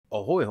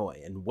Ahoy hoy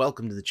and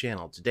welcome to the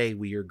channel. Today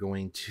we are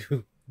going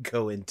to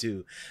go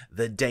into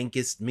the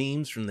dankest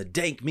memes from the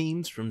Dank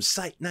Memes from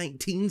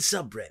Site19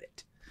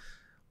 subreddit.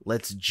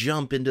 Let's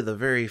jump into the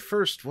very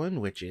first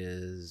one, which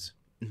is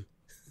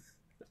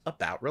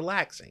about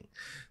relaxing.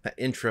 That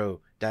intro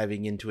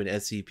diving into an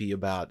SCP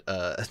about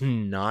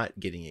not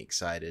getting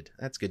excited.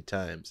 That's good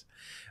times.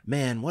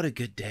 Man, what a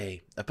good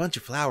day. A bunch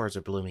of flowers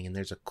are blooming and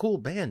there's a cool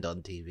band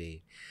on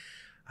TV.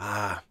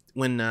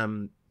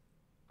 When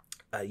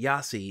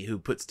Yasi, who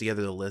puts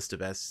together the list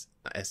of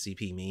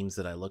SCP memes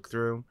that I look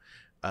through,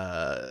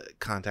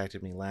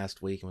 contacted me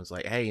last week and was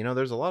like, hey,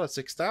 there's a lot of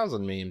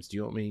 6000 memes. Do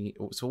you want me?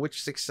 So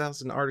which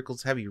 6000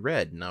 articles have you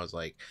read? And I was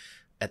like,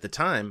 at the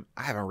time,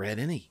 I haven't read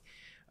any.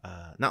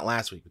 Not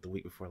last week, but the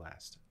week before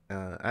last.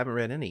 I haven't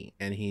read any.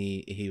 And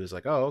he was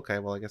like, oh, okay,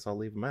 well, I guess I'll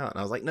leave them out. And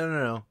I was like,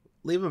 no.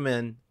 Leave them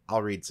in.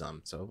 I'll read some.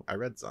 So I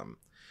read some.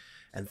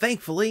 And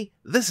thankfully,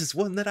 this is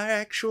one that I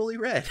actually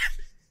read.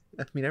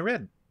 I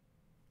read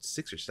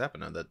 6 or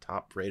 7 of the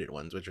top rated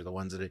ones, which are the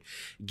ones that are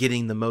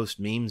getting the most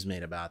memes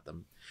made about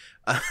them.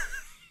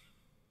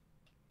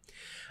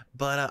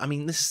 But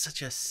this is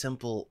such a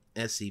simple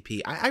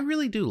SCP. I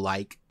really do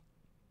like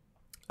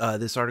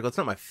this article. It's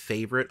not my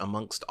favorite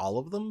amongst all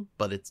of them,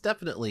 but it's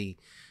definitely,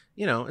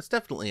 it's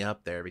definitely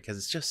up there because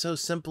it's just so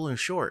simple and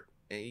short.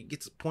 It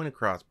gets the point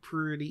across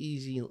pretty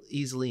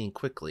easily and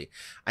quickly.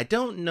 I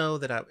don't know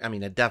that I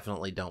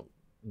definitely don't.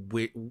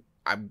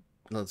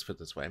 Let's put it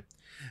this way.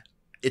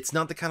 It's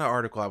not the kind of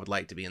article I would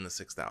like to be in the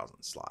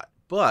 6000 slot,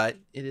 but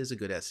it is a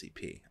good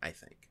SCP, I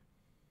think.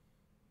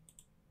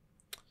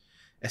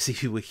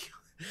 SCP Wiki.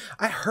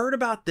 I heard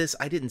about this.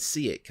 I didn't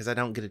see it because I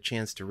don't get a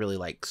chance to really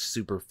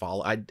super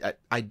follow.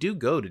 I do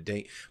go to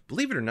Dank,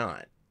 believe it or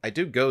not, I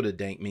do go to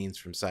Dank Memes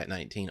from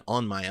Site19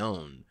 on my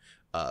own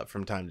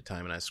from time to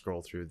time, and I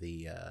scroll through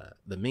the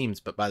memes.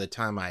 But by the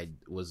time I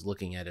was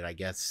looking at it, I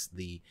guess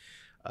the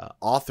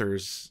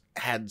authors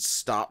had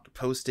stopped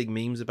posting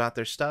memes about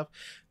their stuff.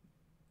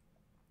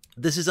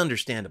 This is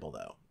understandable,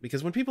 though,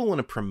 because when people want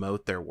to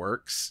promote their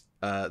works,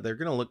 they're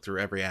going to look through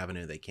every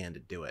avenue they can to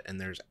do it.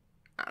 And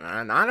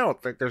I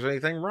don't think there's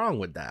anything wrong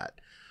with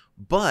that.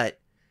 But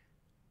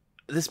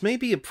this may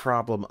be a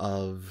problem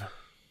of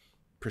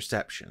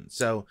perception.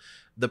 So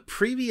the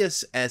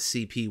previous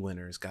SCP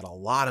winners got a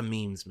lot of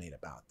memes made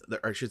about them.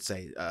 Or I should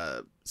say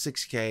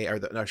 6K,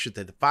 or I should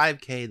say the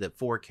 5K, the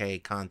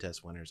 4K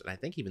contest winners, and I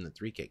think even the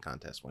 3K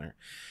contest winner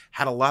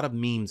had a lot of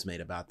memes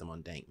made about them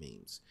on Dank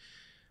Memes.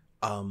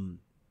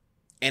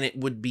 And it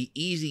would be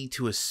easy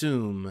to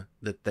assume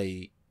that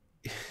they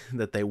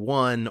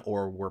won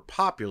or were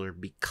popular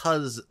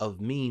because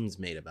of memes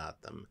made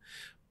about them.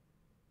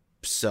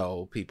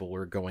 So people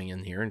were going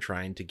in here and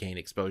trying to gain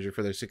exposure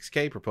for their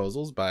 6K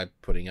proposals by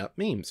putting up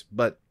memes.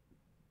 But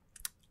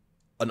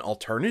an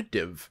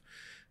alternative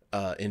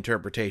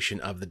interpretation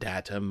of the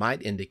data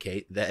might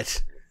indicate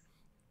that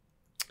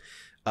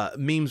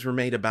memes were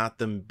made about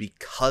them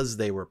because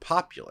they were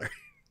popular.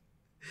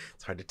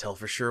 It's hard to tell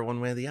for sure one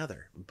way or the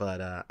other,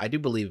 but I do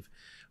believe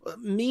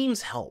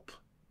memes help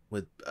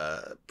with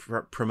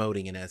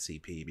promoting an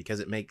SCP because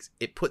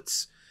it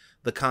puts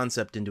the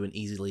concept into an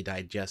easily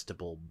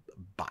digestible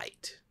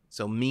bite.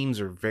 So memes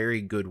are a very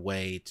good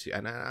way to,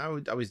 and I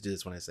would always do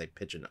this when I say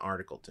pitch an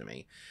article to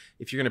me.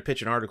 If you're going to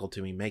pitch an article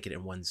to me, make it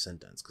in one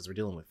sentence because we're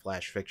dealing with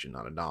flash fiction,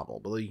 not a novel.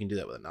 But you can do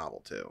that with a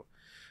novel too.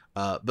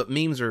 But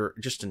memes are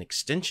just an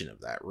extension of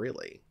that,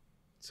 really.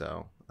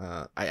 So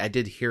I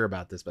did hear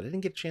about this, but I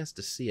didn't get a chance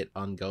to see it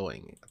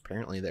ongoing.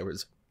 Apparently there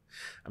was,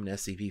 I'm an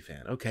SCP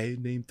fan. Okay,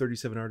 name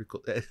 37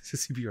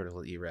 SCP article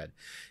that you read.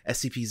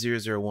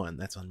 SCP-001,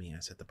 that's on me. I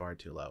set the bar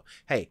too low.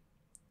 Hey,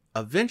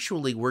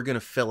 eventually we're going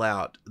to fill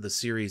out the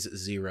Series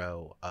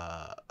 0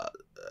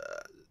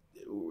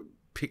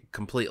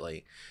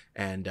 completely,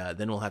 and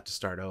then we'll have to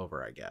start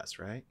over, I guess,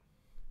 right?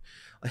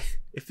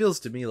 It feels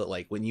to me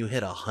that when you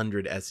hit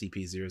 100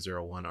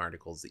 SCP-001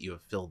 articles that you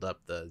have filled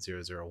up the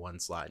 001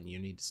 slot and you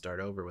need to start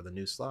over with a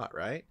new slot,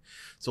 right?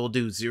 So we'll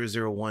do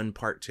 001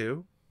 part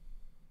 2.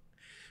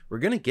 We're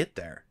going to get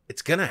there.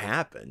 It's going to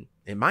happen.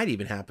 It might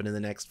even happen in the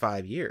next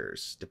 5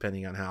 years,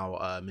 depending on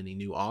how many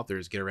new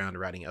authors get around to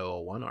writing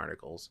 001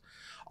 articles.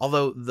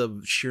 Although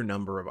the sheer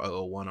number of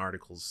 001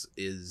 articles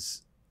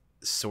is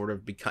sort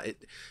of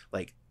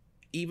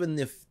even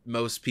if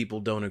most people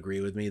don't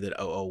agree with me that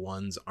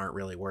 001s aren't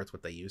really worth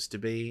what they used to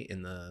be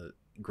in the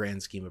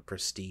grand scheme of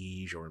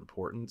prestige or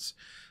importance,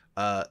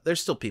 there's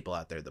still people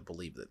out there that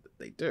believe that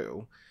they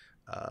do.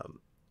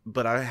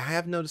 But I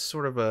have noticed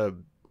sort of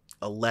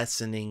a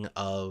lessening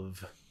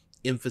of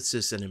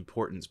emphasis and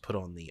importance put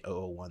on the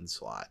 001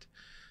 slot.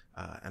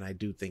 And I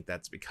do think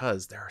that's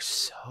because there are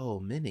so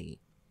many.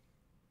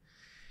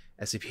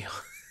 SCP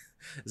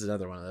is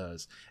another one of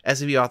those.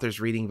 SCP authors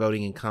reading,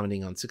 voting, and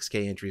commenting on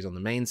 6K entries on the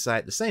main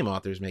site. The same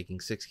authors making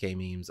 6K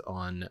memes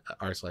on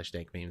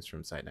r/DankMemes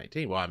from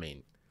Site19.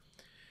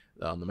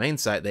 Well, on the main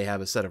site, they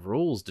have a set of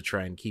rules to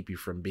try and keep you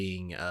from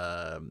being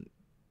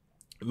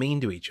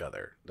mean to each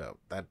other. Though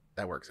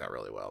that works out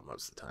really well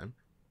most of the time.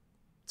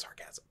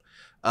 Sarcasm.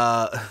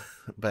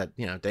 But,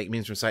 you know, Dank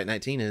Memes from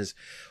Site19 is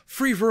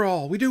free for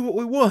all. We do what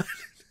we want.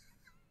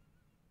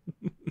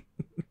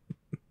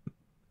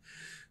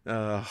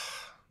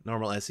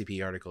 Normal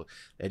SCP article.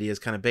 The idea is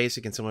kind of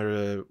basic and similar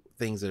to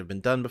things that have been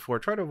done before.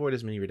 Try to avoid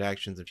as many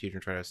redactions in future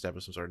and try to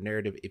establish some sort of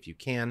narrative if you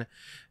can.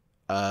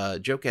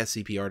 Joke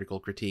SCP article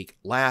critique.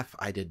 Laugh.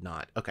 I did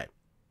not. Okay.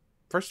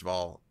 First of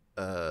all,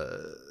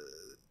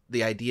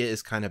 the idea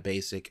is kind of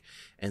basic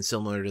and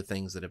similar to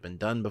things that have been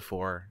done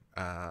before.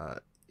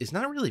 Is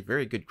not really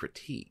very good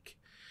critique.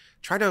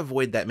 Try to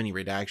avoid that many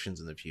redactions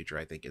in the future,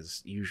 I think,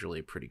 is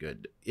usually pretty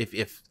good.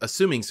 If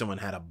assuming someone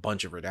had a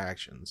bunch of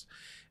redactions,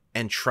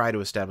 and try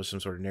to establish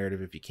some sort of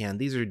narrative if you can.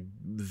 These are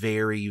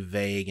very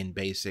vague and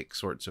basic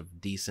sorts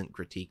of decent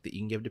critique that you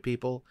can give to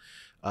people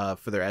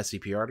for their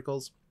SCP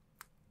articles.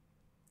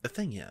 The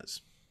thing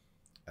is,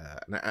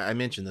 and I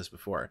mentioned this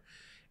before,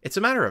 it's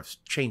a matter of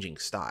changing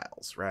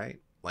styles, right?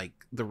 Like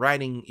the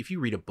writing, if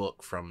you read a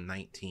book from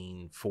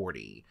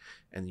 1940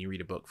 and you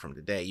read a book from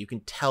today, you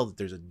can tell that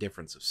there's a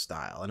difference of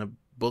style. And a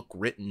book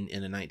written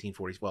in the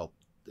 1940s, well,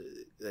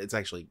 it's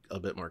actually a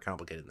bit more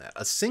complicated than that.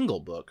 A single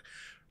book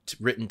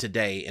written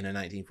today in a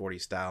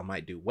 1940s style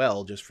might do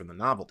well just from the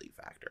novelty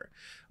factor.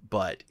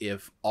 But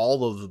if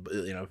all of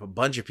the, you know, if a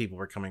bunch of people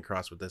were coming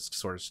across with this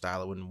sort of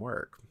style, it wouldn't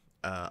work.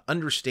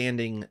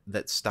 Understanding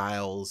that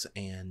styles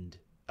and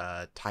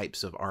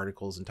types of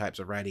articles and types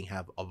of writing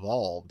have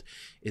evolved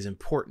is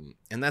important.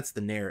 And that's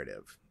the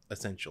narrative,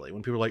 essentially.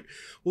 When people are like,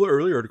 well, the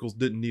early articles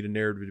didn't need a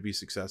narrative to be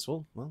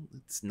successful. Well,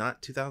 it's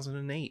not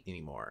 2008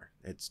 anymore.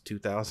 It's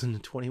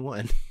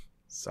 2021.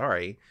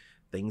 Sorry.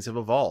 Things have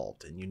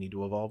evolved and you need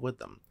to evolve with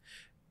them.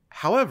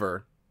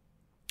 However,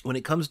 when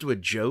it comes to a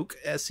joke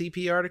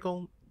SCP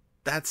article,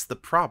 that's the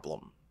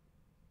problem.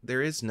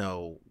 There is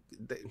no...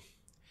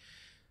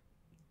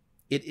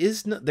 It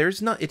is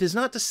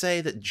not to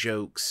say that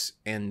jokes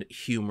and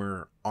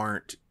humor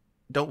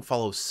don't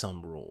follow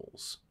some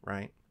rules,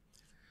 right?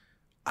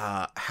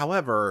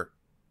 However,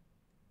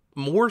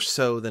 more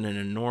so than in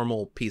a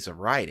normal piece of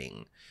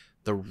writing,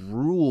 the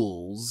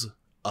rules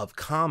of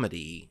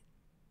comedy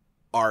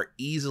are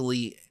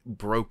easily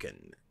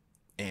broken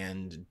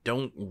and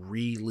don't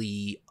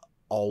really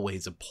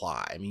always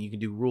apply. I mean, you can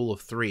do rule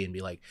of 3 and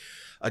be like,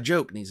 a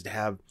joke needs to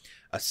have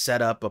a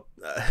setup,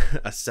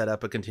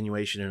 a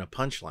continuation, and a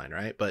punchline,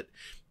 right? But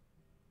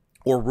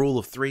or rule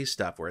of 3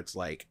 stuff where it's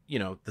like, you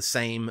know, the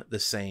same,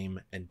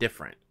 and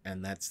different,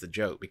 and that's the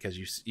joke,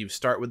 because you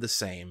start with the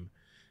same.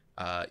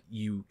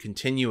 You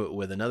continue it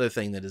with another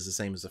thing that is the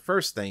same as the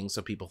first thing,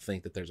 so people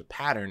think that there's a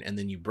pattern, and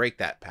then you break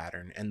that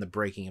pattern, and the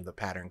breaking of the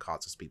pattern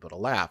causes people to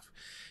laugh.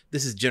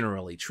 This is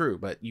generally true,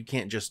 but you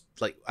can't just,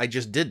 like, I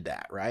just did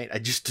that, right? I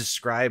just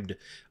described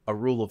a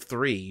rule of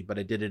 3, but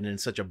I did it in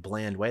such a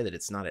bland way that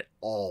it's not at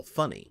all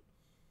funny.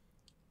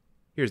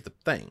 Here's the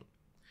thing.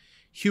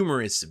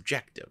 Humor is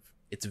subjective.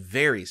 It's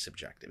very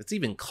subjective. It's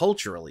even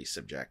culturally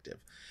subjective.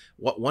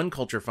 What one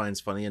culture finds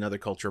funny, another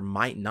culture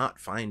might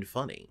not find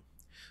funny.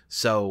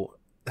 So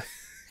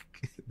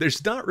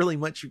there's not really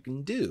much you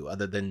can do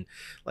other than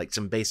like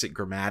some basic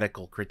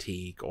grammatical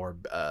critique or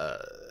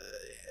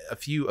a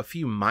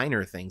few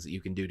minor things that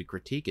you can do to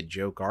critique a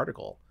joke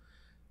article.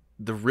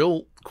 The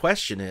real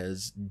question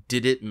is,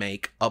 did it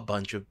make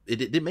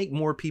did it make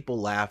more people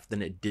laugh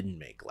than it didn't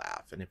make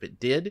laugh? And if it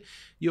did,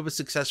 you have a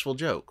successful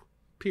joke,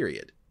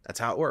 period. That's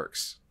how it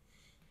works.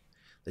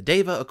 The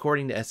Deva,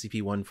 according to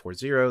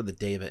SCP-140, the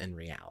Deva in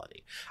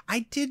reality.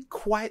 I did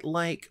quite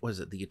like, was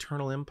it the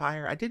Eternal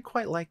Empire? I did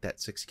quite like that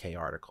 6K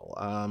article.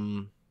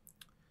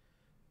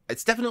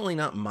 It's definitely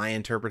not my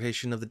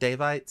interpretation of the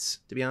Devites,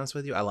 to be honest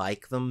with you. I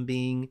like them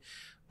being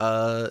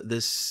it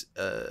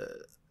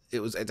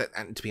was,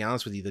 and to be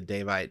honest with you, the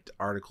Devite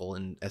article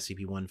in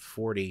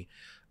SCP-140,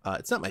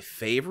 it's not my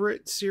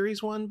favorite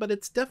series one, but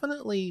it's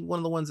definitely one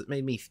of the ones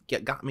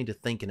that got me to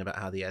thinking about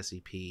how the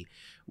SCP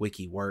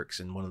wiki works,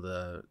 and one of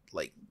the,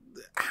 like,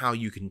 how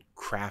you can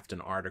craft an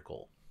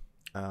article.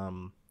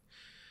 And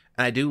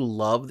I do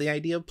love the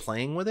idea of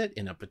playing with it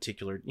in a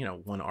particular, you know,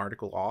 one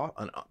article off.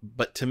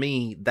 But to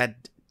me,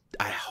 that,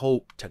 I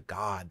hope to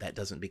God that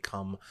doesn't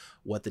become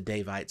what the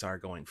Devites are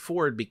going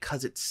forward,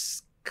 because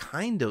it's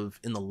kind of,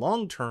 in the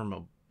long term,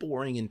 a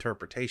boring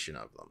interpretation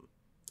of them.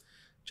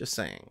 Just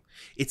saying.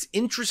 It's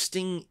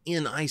interesting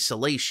in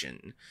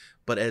isolation,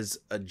 but as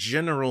a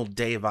general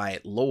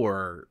Devite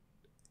lore,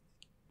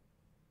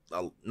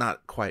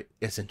 not quite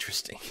as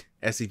interesting.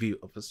 SCP,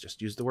 let's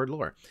just use the word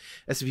lore.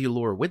 SCP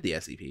lore with the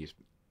SCPs.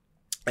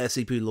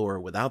 SCP lore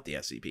without the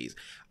SCPs.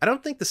 I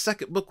don't think the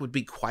second book would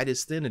be quite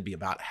as thin. It'd be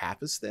about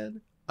half as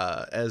thin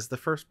as the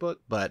first book,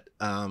 but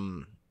I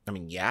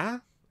mean, yeah,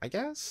 I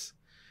guess.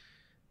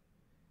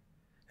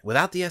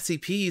 Without the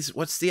SCPs,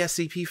 what's the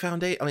SCP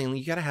Foundation? I mean,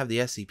 you gotta have the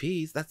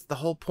SCPs. That's the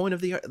whole point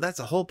of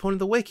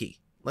the wiki.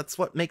 That's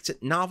what makes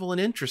it novel and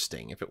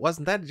interesting. If it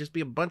wasn't that, it'd just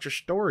be a bunch of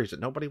stories that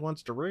nobody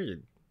wants to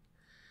read.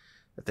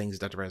 The things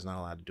Dr. Brett is not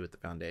allowed to do at the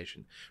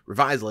Foundation.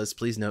 Revised list,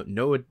 please note,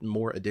 no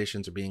more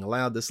additions are being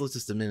allowed. This list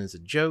is submitted as a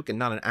joke and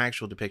not an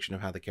actual depiction of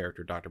how the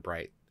character Dr.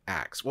 Bright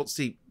acts. Well,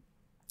 see,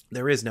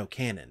 there is no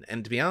canon.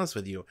 And to be honest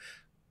with you,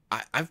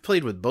 I've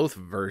played with both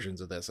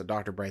versions of this, a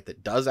Dr. Bright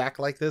that does act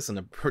like this and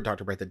a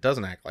Dr. Bright that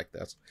doesn't act like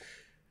this.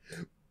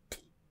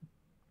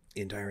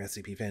 The entire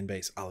SCP fan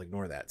base, I'll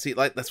ignore that. See,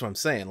 like, that's what I'm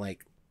saying.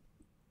 Like,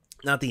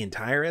 not the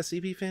entire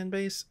SCP fan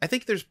base. I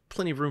think there's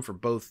plenty of room for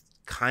both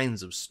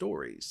kinds of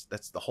stories.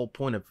 That's the whole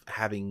point of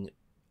having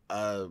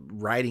a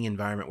writing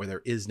environment where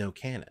there is no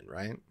canon,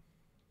 right?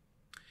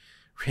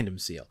 Random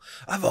Seal.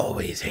 I've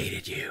always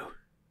hated you.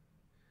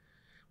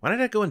 Why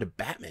did I go into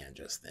Batman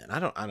just then? I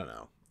don't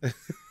know.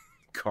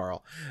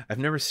 Carl, I've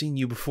never seen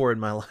you before in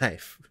my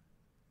life.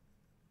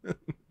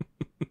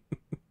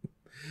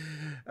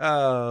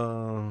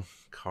 Oh,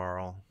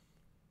 Carl.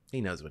 He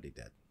knows what he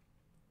did.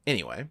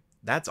 Anyway,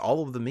 that's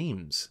all of the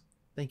memes.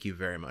 Thank you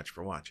very much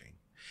for watching.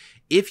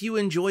 If you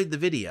enjoyed the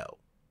video,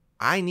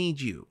 I need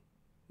you,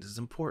 this is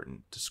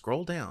important, to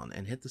scroll down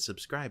and hit the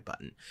subscribe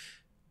button.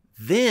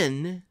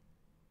 Then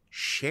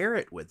share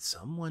it with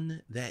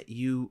someone that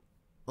you,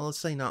 well, let's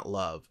say not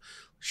love.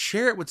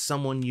 Share it with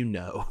someone you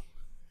know.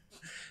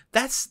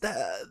 That's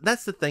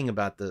the thing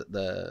about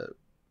the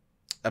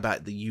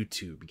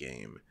YouTube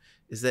game,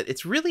 is that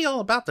it's really all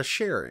about the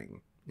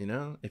sharing. You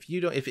know, if you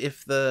don't,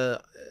 if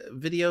the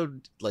video,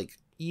 like,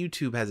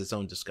 YouTube has its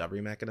own discovery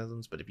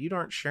mechanisms, but if you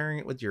aren't sharing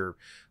it with your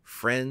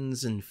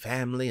friends and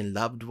family and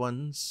loved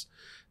ones,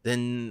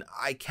 then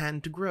I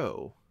can't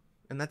grow,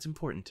 and that's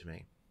important to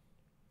me.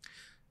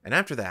 And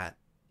after that,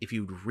 if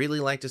you'd really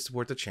like to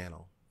support the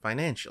channel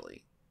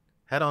financially,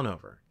 head on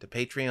over to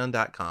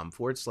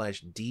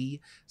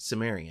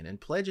patreon.com/DCimmerian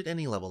and pledge at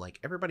any level like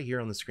everybody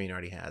here on the screen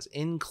already has,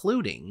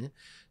 including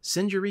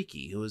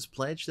Sinjariki, who has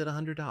pledged at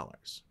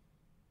 $100.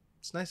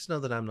 It's nice to know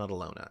that I'm not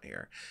alone out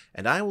here.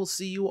 And I will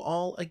see you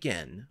all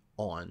again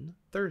on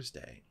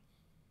Thursday.